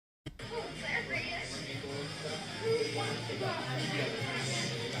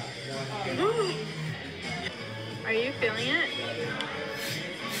Are you feeling it?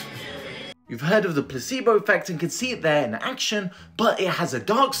 You've heard of the placebo effect and can see it there in action, but it has a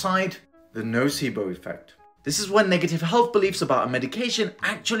dark side, the nocebo effect. This is when negative health beliefs about a medication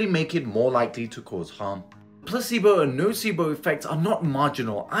actually make it more likely to cause harm. Placebo and nocebo effects are not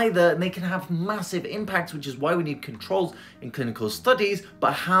marginal either, and they can have massive impacts, which is why we need controls in clinical studies.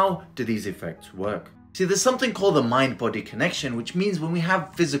 But how do these effects work? See, there's something called the mind-body connection, which means when we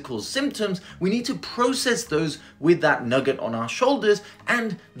have physical symptoms, we need to process those with that nugget on our shoulders,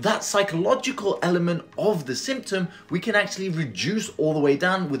 and that psychological element of the symptom we can actually reduce all the way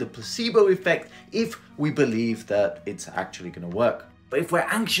down with a placebo effect if we believe that it's actually going to work. But if we're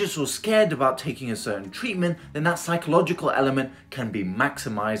anxious or scared about taking a certain treatment, then that psychological element can be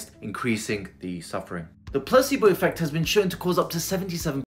maximized, increasing the suffering. The placebo effect has been shown to cause up to 77%